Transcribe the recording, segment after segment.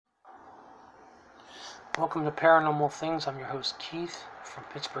Welcome to Paranormal Things. I'm your host Keith from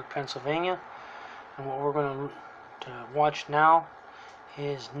Pittsburgh, Pennsylvania, and what we're going to watch now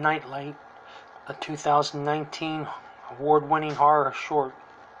is Nightlight, a 2019 award-winning horror short.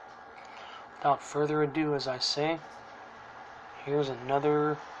 Without further ado, as I say, here's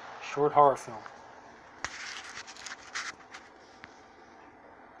another short horror film.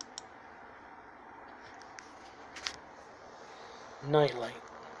 Nightlight.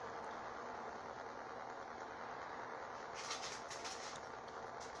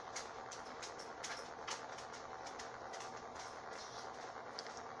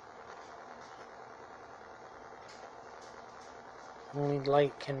 Only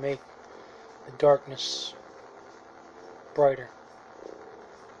light can make the darkness brighter.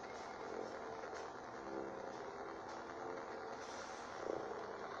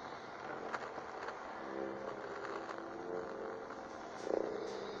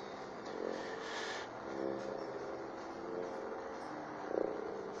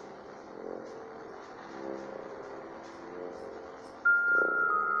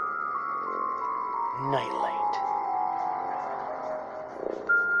 Nightlight.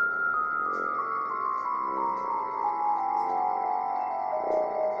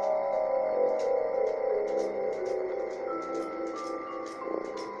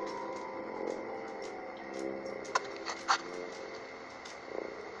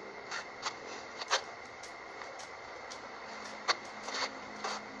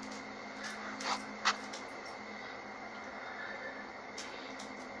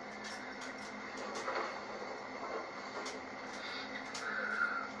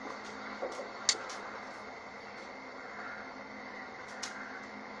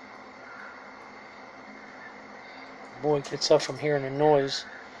 Boy gets up from hearing a noise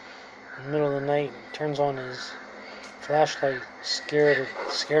in the middle of the night and turns on his flashlight, scared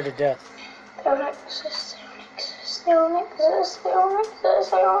to death. Is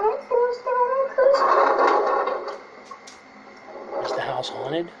the house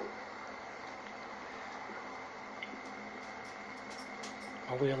haunted?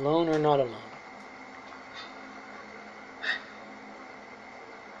 Are we alone or not alone?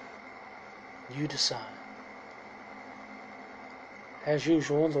 You decide. As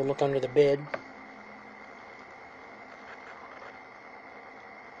usual, they'll look under the bed.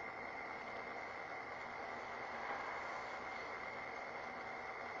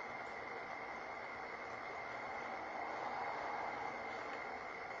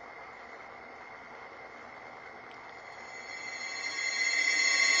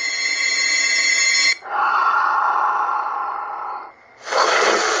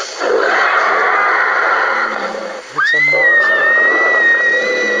 It's a monster.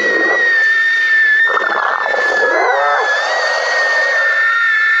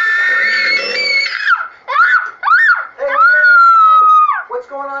 What's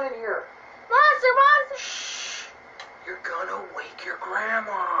going on in here? Monster! Shh! You're gonna wake your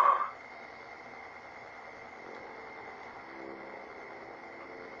grandma.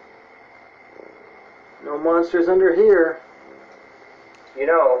 No monsters under here. You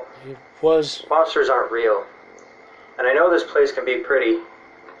know, It was monsters aren't real. And I know this place can be pretty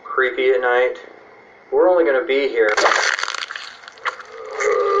creepy at night. We're only gonna be here.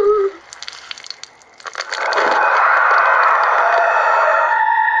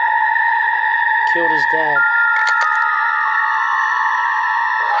 killed his dad.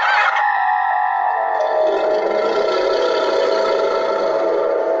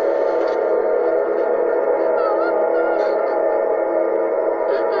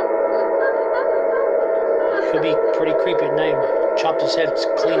 Could be pretty creepy at night. Chopped his head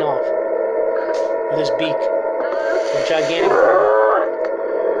clean off with his beak. A gigantic bird.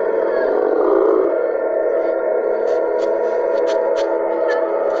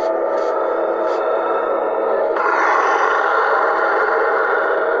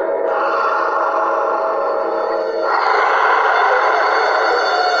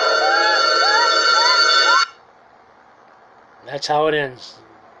 That's how it ends.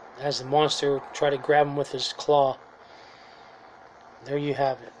 As the monster tried to grab him with his claw. There you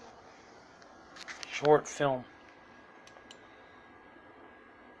have it. Short film.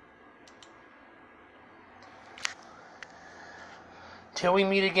 Till we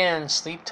meet again, sleep tight.